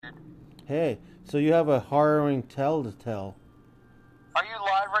Hey, so you have a harrowing tale to tell. Are you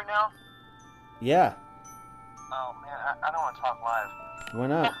live right now? Yeah. Oh man, I don't want to talk live. Why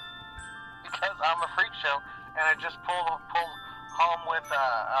not? Because I'm a freak show, and I just pulled home with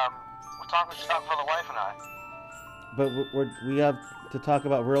we're talking stuff for the wife and I. But we have to talk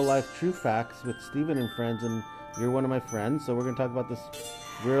about real life true facts with Steven and friends, and you're one of my friends, so we're going to talk about this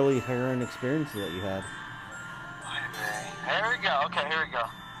really harrowing experience that you had. Here we go. Okay, here we go.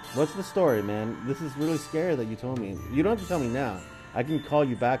 What's the story, man? This is really scary that you told me. You don't have to tell me now. I can call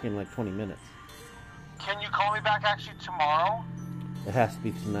you back in like 20 minutes. Can you call me back actually tomorrow? It has to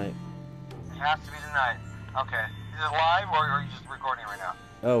be tonight. It has to be tonight. Okay. Is it live or are you just recording right now?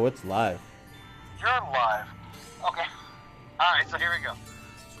 Oh, it's live. You're live. Okay. All right, so here we go.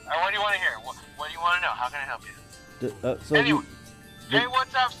 What do you want to hear? What do you want to know? How can I help you? Anyway. Hey,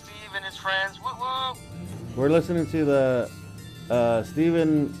 what's up, Steve and his friends? Woo woo. We're listening to the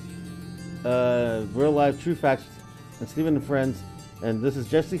Steven Real Life True Facts and Steven and Friends. And this is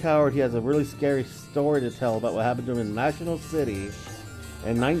Jesse Howard. He has a really scary story to tell about what happened to him in National City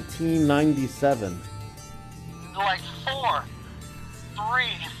in 1997. Like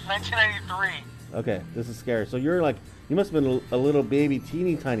 1993. Okay, this is scary. So you must have been a little baby,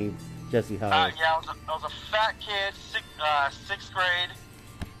 teeny tiny Jesse Howard. Yeah, I was a fat kid, sixth grade.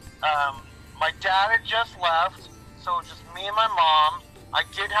 My dad had just left, so it was just me and my mom. I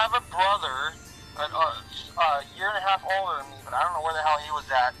did have a brother, a year and a half older than me, but I don't know where the hell he was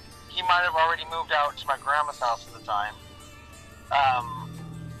at. He might have already moved out to my grandma's house at the time.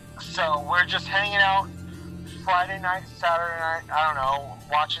 So we're just hanging out Friday night, Saturday night, I don't know,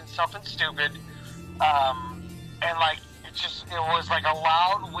 watching something stupid. And like, it was like a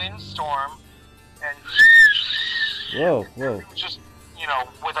loud windstorm, and Whoa. Just,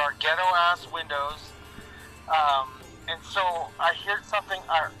 with our ghetto-ass windows. And so I heard something,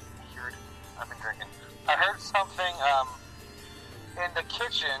 I've been drinking. I heard something in the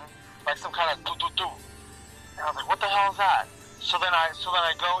kitchen, like some kind of do-do-do. And I was like, what the hell is that? So then I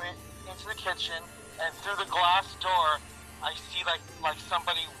go into the kitchen, and through the glass door, I see like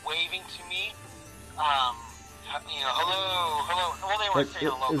somebody waving to me. Hello. Well, they were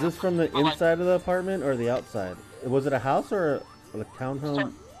saying hello. Is this from the inside of the apartment or the outside? Was it a house or a townhome?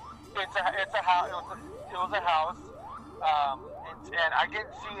 So it's a house. It was a house. And I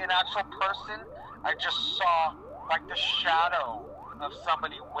didn't see an actual person. I just saw like the shadow of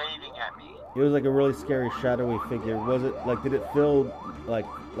somebody waving at me. It was like a really scary, shadowy figure. Was it like? Did it feel like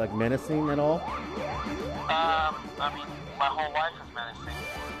menacing at all? I mean, my whole life is menacing.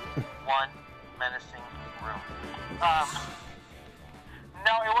 One menacing room.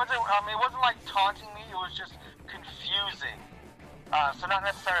 No, it wasn't. It wasn't like taunting me. It was just confusing. So not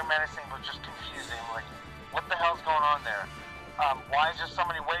necessarily menacing, but just confusing. Like, what the hell's going on there? Why is there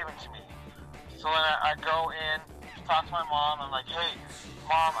somebody waving to me? So then I go in, talk to my mom. I'm like, hey,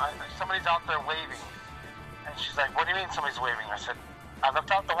 Mom, somebody's out there waving. And she's like, what do you mean somebody's waving? I said, I looked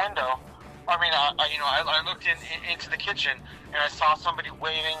out the window. I looked into the kitchen, and I saw somebody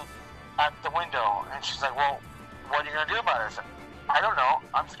waving at the window. And she's like, well, what are you going to do about it? I said, I don't know.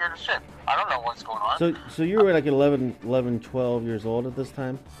 I'm scared of shit. I don't know what's going on. So you were like 11, 12 years old at this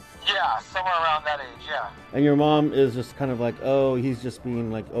time? Yeah, somewhere around that age, yeah. And your mom is just kind of like, oh, he's just being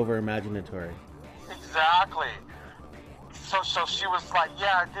like over-imaginatory. Exactly. So she was like,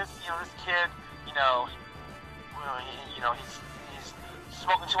 yeah, this kid, he's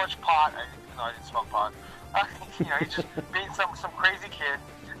smoking too much pot. I didn't smoke pot. He's just being some crazy kid.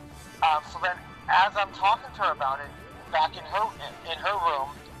 So then, as I'm talking to her about it, back in her room,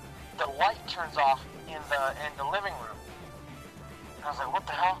 the light turns off in the living room. And I was like, what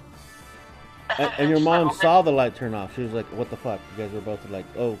the hell? And your mom saw the light turn off. She was like, what the fuck? You guys were both like,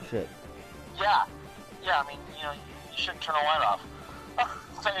 oh shit. Yeah. I mean, you shouldn't turn a light off.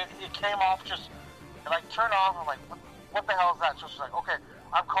 So it came off just, turned off. I'm like, what the hell is that? So she's like, okay,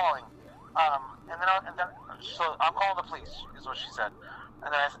 I'm calling. So I'm calling the police, is what she said.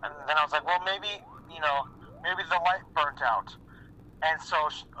 And then I was like, well, maybe the light burnt out. And so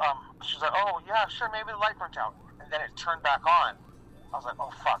she's like, oh, yeah, sure, maybe the light burnt out. And then it turned back on. I was like,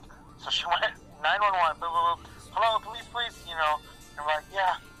 oh, fuck. So she went, 911, boop, boop, boop. Hello, police, and we're like,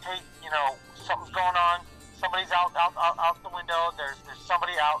 yeah, hey, something's going on. Somebody's out the window. There's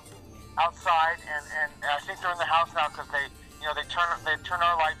somebody outside, and I think they're in the house now because they turn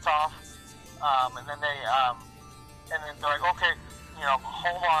our lights off. And then they're like, okay,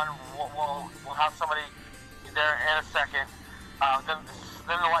 hold on, we'll have somebody there in a second. Then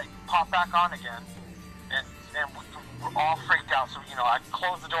the light popped back on again, and we're all freaked out. So I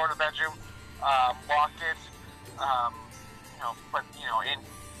closed the door to the bedroom, locked it, but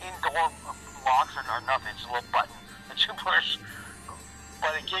door locks or nothing. It's a little button that you push.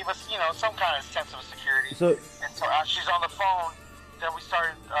 But it gave us, some kind of sense of security. And so as she's on the phone, then we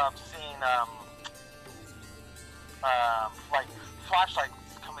started seeing like flashlights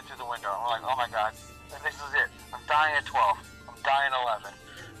coming through the window. And we're like, oh my God, this is it. I'm dying at 12. I'm dying at 11.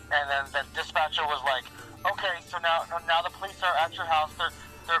 And then the dispatcher was like, okay, so now the police are at your house.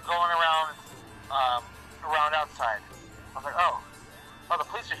 They're going around outside. I was like, oh, the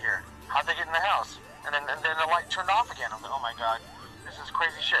police are here. How'd they get in the house? And then the light turned off again. I was like, oh my God, this is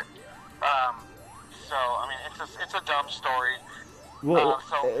crazy shit. So I mean, it's a dumb story. Well,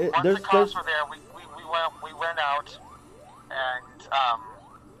 so once the cops were there, we went out, and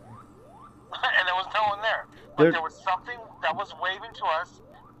and there was no one there. But there was something that was waving to us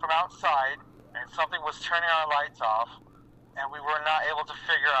from outside, and something was turning our lights off, and we were not able to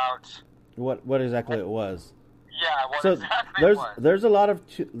figure out what exactly it was. Yeah, so exactly it was.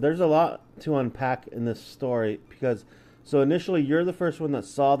 There's a lot to unpack in this story, because so initially you're the first one that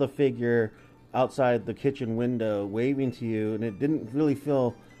saw the figure outside the kitchen window waving to you, and it didn't really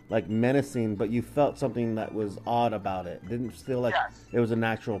feel like menacing, but you felt something that was odd about it. It didn't feel like it was an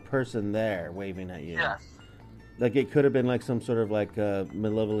actual person there waving at you. Yes. Like it could have been like some sort of like a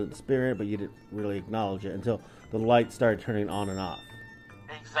malevolent spirit, but you didn't really acknowledge it until the light started turning on and off.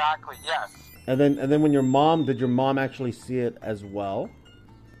 Exactly. Yes. And then when did your mom actually see it as well?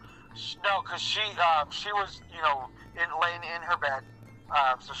 No, because she was laying in her bed,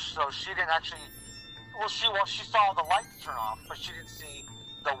 so she didn't actually. Well, she saw the lights turn off, but she didn't see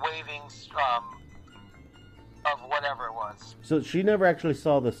the wavings of whatever it was. So she never actually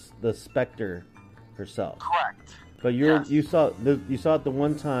saw the specter herself. Correct. But you saw it the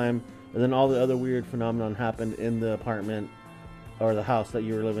one time, and then all the other weird phenomenon happened in the apartment or the house that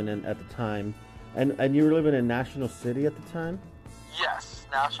you were living in at the time, and you were living in National City at the time. Yes,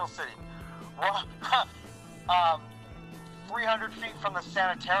 National City. Well, 300 feet from the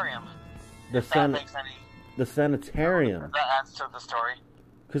sanitarium. The sanitarium. That adds to the story.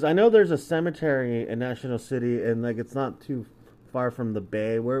 Because I know there's a cemetery in National City, and like it's not too far from the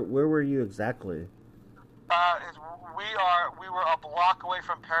bay. Where were you exactly? We were a block away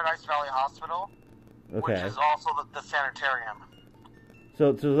from Paradise Valley Hospital, which is also the sanitarium.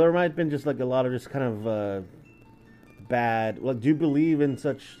 So there might have been just like a lot of just kind of bad. Like, do you believe in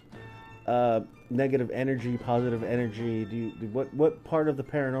such negative energy, positive energy? What part of the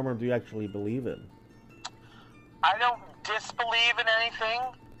paranormal do you actually believe in? I don't disbelieve in anything.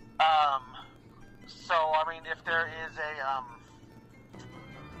 So I mean, if there is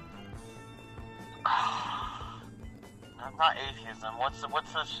not atheism. What's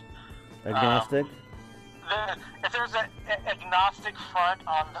this? Agnostic. If there's an agnostic front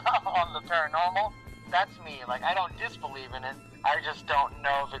on the paranormal, that's me. Like, I don't disbelieve in it. I just don't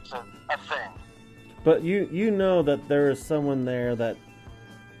know if it's a thing. But you know that there is someone there, that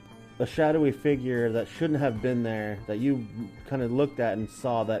a shadowy figure that shouldn't have been there, that you kind of looked at and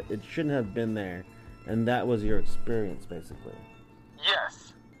saw that it shouldn't have been there, and that was your experience, basically.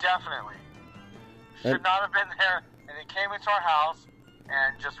 Yes, definitely. Should not have been there, and it came into our house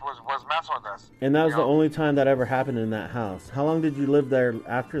and just was messing with us. And that was the only time that ever happened in that house. How long did you live there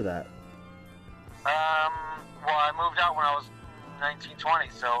after that? Well, I moved out when I was 19, 20,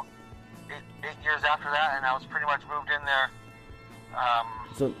 so 8 years after that, and I was pretty much moved in there.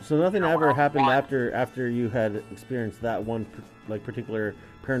 So nothing ever happened after you had experienced that one particular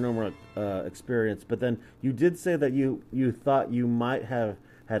paranormal experience. But then you did say that you thought you might have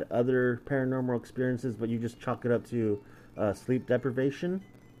had other paranormal experiences, but you just chalk it up to sleep deprivation.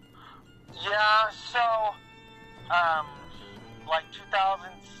 Yeah. So, like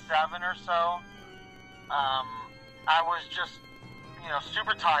 2007 or so, I was just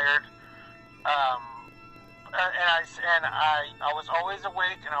super tired. And I was always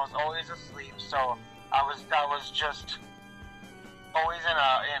awake and I was always asleep, so I was just always in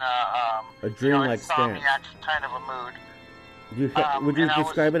a dreamlike state, kind of a mood. Would you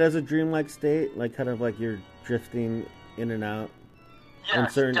describe it as a dreamlike state, like kind of like you're drifting in and out in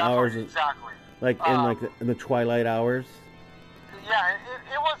certain hours, exactly, like in the twilight hours? Yeah,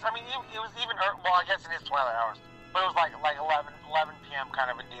 it was. I mean, it was even. Well, I guess it is twilight hours, but it was like 11 p.m.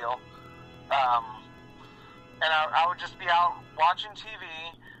 kind of a deal. And I would just be out watching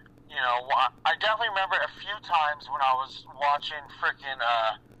TV. I definitely remember a few times when I was watching freaking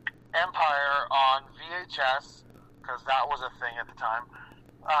Empire on VHS, because that was a thing at the time.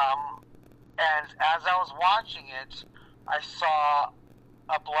 And as I was watching it, I saw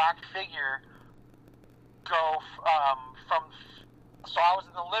a black figure go from. So I was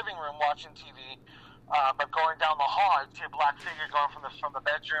in the living room watching TV, but going down the hall, I'd see a black figure going from the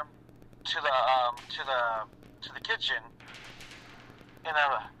bedroom to the kitchen, and I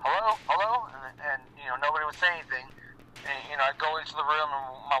was, hello, and nobody would say anything. And I go into the room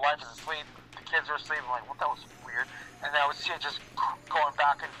and my wife is asleep, the kids are asleep. I'm like, well, that was weird. And then I would see it just going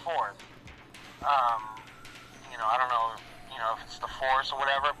back and forth. I don't know, if it's the Force or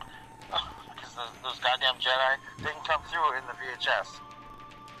whatever, because those goddamn Jedi, they can come through in the VHS.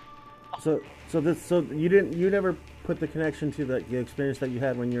 So you never put the connection to the experience that you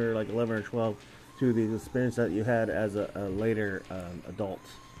had when you were like 11 or 12 to the experience that you had as a later adult,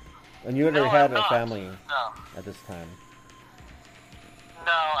 and you never had a family at this time.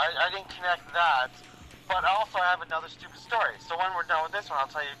 No, I didn't connect that, but I also have another stupid story. So when we're done with this one, I'll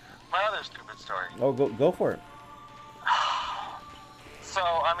tell you my other stupid story. Oh, go for it. So,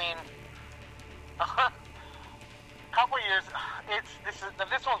 I mean, a couple years, this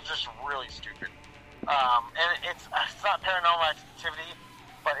one's just really stupid. And it's not paranormal activity,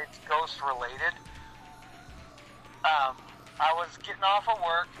 but it's ghost related. I was getting off of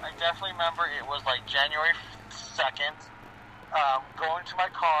work. I definitely remember it was like January 2nd. Going to my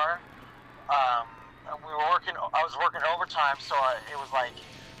car. I was working overtime, so it was like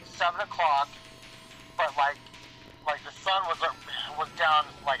 7 o'clock, but like the sun was down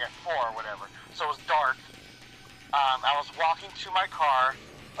like at 4 or whatever, so it was dark. I was walking to my car.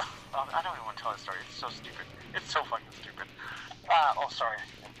 I don't even want to tell this story. It's so stupid. It's so fucking stupid. Sorry.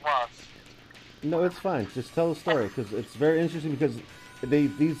 Well, no, it's fine. Just tell the story because it's very interesting because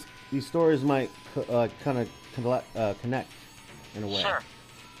these stories might kind of connect in a way. Sure.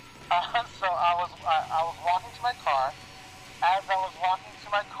 So I was walking to my car. As I was walking to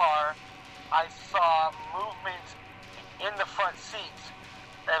my car, I saw movement in the front seat,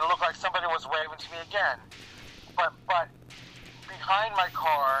 and it looked like somebody was waving to me again. But behind my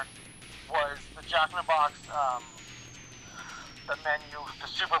car was the Jack in the Box, the menu, the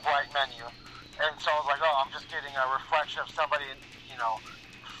super bright menu, and so I was like, oh, I'm just getting a reflection of somebody, in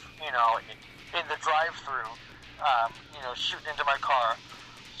the drive-through, shooting into my car.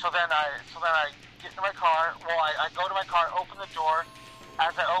 So then I get into my car. Well, I go to my car, open the door.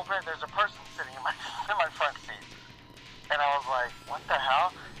 As I open it, there's a person sitting in my front seat, and I was like, what the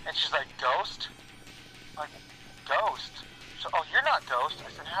hell? And she's like, Ghost? I'm like, Ghost? So, oh, you're not Ghost?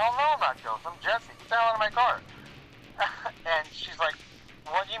 I said, hell no, I'm not Ghost. I'm Jesse. Get the hell out of my car. And she's like,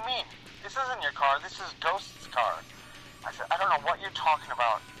 what do you mean? This isn't your car. This is Ghost's car. I said, I don't know what you're talking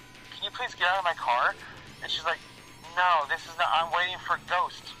about. Can you please get out of my car? And she's like, no, this is not. I'm waiting for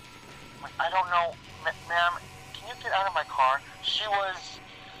Ghost. I'm like, I don't know, ma'am. Can you get out of my car? She was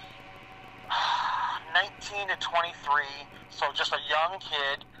 19 to 23, so just a young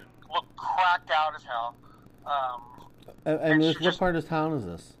kid, looked cracked out as hell. And what part of town is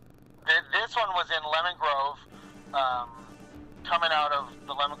this? This one was in Lemon Grove, coming out of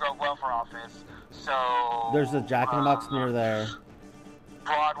the Lemon Grove Welfare Office. So there's a Jack in the Box near there.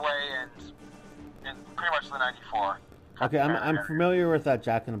 Broadway and pretty much the 94. Okay, I'm familiar with that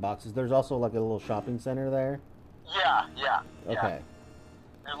Jack in the Box. There's also like a little shopping center there. Yeah. Okay.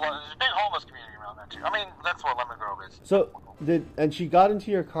 There's a big homeless community around that too. I mean, that's what Lemon Grove is. So and she got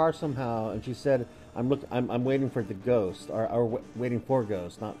into your car somehow, and she said, I'm waiting for the Ghost, or waiting for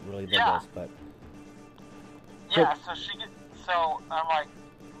Ghost, not really the Ghost, but. Yeah. So I'm like,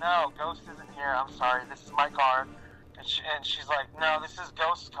 no, Ghost isn't here. I'm sorry. This is my car. And she's like, no, this is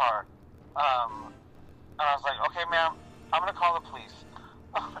Ghost's car. And I was like, okay, ma'am, I'm going to call the police.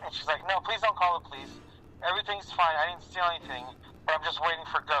 And she's like, no, please don't call the police. Everything's fine. I didn't steal anything, but I'm just waiting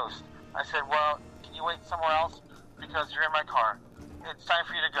for Ghost. I said, well, can you wait somewhere else? Because you're in my car. It's time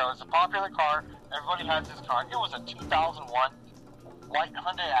for you to go. It's a popular car. Everybody has this car. It was a 2001 white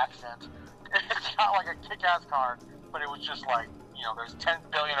Hyundai Accent. It's not like a kick-ass car, but it was just like, there's 10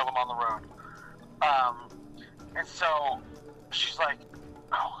 billion of them on the road. And so she's like,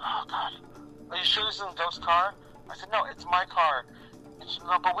 oh God, are you sure this isn't Ghost's car? I said, no, it's my car. And she said,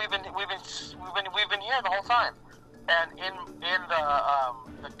 no, but we've been here the whole time. And in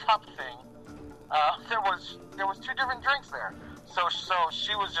the cup thing, there was 2 different drinks there. So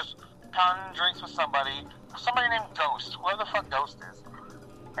she was just pounding drinks with somebody named Ghost, whoever the fuck Ghost is.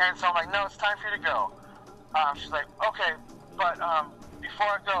 And so I'm like, no, it's time for you to go. She's like, okay, but before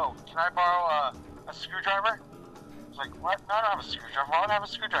I go, can I borrow a screwdriver? I was like, what? No, I don't have a screwdriver. Why would I have a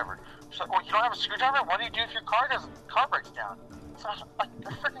screwdriver? She's like, well, you don't have a screwdriver? What do you do if your car breaks down? So I was like,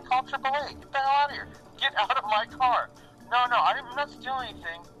 freaking call AAA. Get the hell out of here. Get out of my car. No, I'm not stealing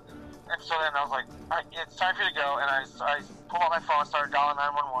anything. And so then I was like, it's time for you to go. And I pulled out my phone, started dialing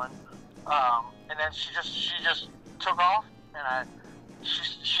 911. And then she just took off, and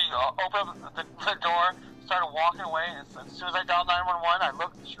she opened up the door, started walking away, and as soon as I dialed 911, I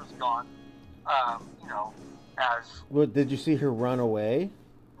looked and she was gone. You know, as... Well, did you see her run away?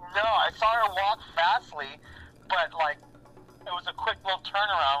 No, I saw her walk fastly, but, like, it was a quick little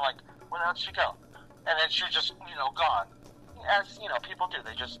turnaround, like, where the hell did she go? And then she was just, you know, gone. As, you know, people do.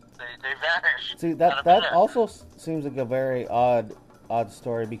 They just, they vanish. See, that also seems like a very odd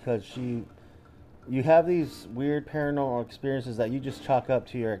story, because you have these weird paranormal experiences that you just chalk up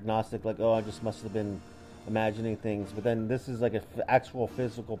to your agnostic, like, oh, I just must have been imagining things. But then this is like an actual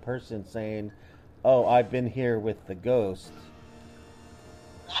physical person saying, oh, I've been here with the ghost.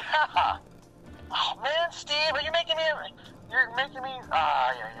 Yeah. Oh, man, Steve, you're making me,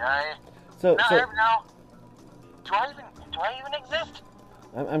 So now, do I even exist?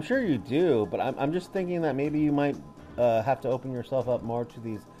 I'm sure you do, but I'm just thinking that maybe you might have to open yourself up more to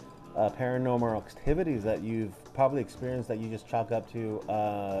these paranormal activities that you've probably experienced, that you just chalk up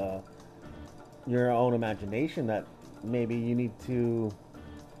to your own imagination, that maybe you need to,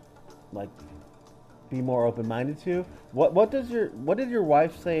 like, be more open-minded to. What did your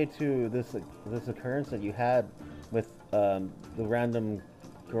wife say to this occurrence that you had with the random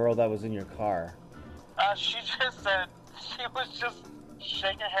girl that was in your car? She just said, she was just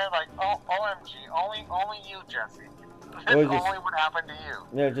shaking her head like, oh, OMG, only you, Jesse. This only would happen to you.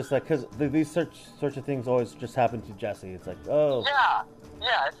 Yeah, just like, because these sorts of things always just happen to Jesse. It's like, oh.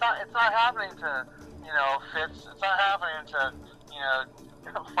 Yeah, it's not happening to, you know, Fitz. It's not happening to,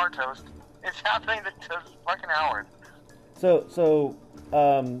 you know, Fart Toast. It's happening to fucking Howard. So,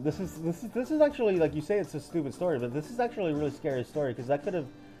 this is actually, like you say, it's a stupid story, but this is actually a really scary story, because that could have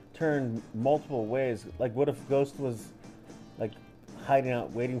turned multiple ways. Like, what if Ghost was, like, hiding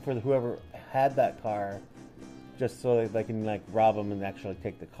out, waiting for whoever had that car, just so they can, like, rob them and actually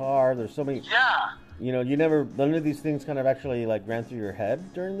take the car? There's so many. Yeah. You know, none of these things kind of actually, like, ran through your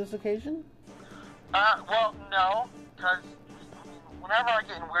head during this occasion? Well, no, because whenever I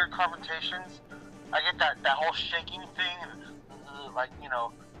get in weird confrontations, I get that whole shaking thing, like, you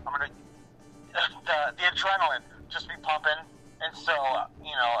know, I'm gonna, the adrenaline just be pumping, and so,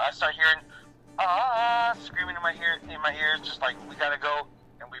 you know, I start hearing, screaming in my ears, just like, we gotta go,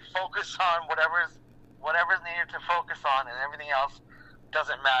 and we focus on whatever's needed to focus on, and everything else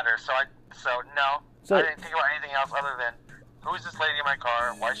doesn't matter. So no, I didn't think about anything else other than, who's this lady in my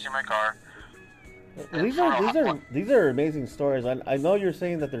car? Why is she in my car? These are amazing stories. I know you're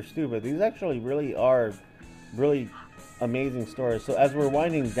saying that they're stupid. These actually really are really amazing stories. So as we're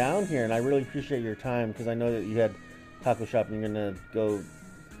winding down here, and I really appreciate your time, because I know that you had taco shop and you're gonna go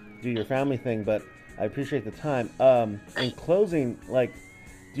do your family thing, but I appreciate the time. In closing, like,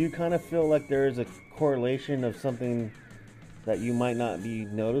 do you kind of feel like there is a correlation of something that you might not be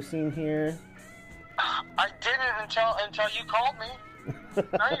noticing here? I didn't until you called me.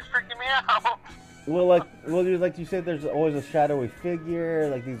 Now you're freaking me out. Well, like you said, there's always a shadowy figure,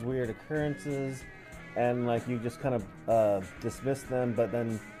 like these weird occurrences, and like you just kind of dismiss them, but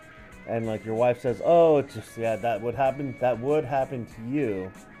then, and like your wife says, "Oh, it's just, yeah, that would happen to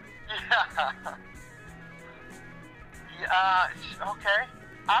you." Yeah. Okay.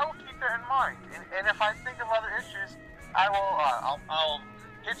 I will keep that in mind, and if I think of other issues, I will. I'll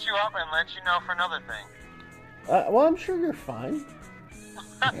hit you up and let you know for another thing. Well, I'm sure you're fine.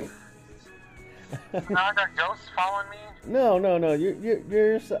 Now I got ghosts following me? No.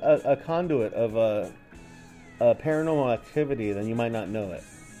 You're just a conduit of a paranormal activity, then you might not know it.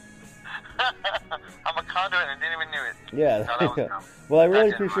 I'm a conduit and didn't even know it. Yeah. No, well, I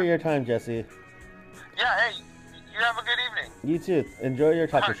really appreciate your time, Jesse. Yeah, hey, you have a good evening. You too. Enjoy your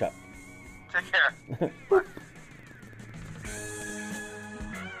taco shop. Take care. Bye.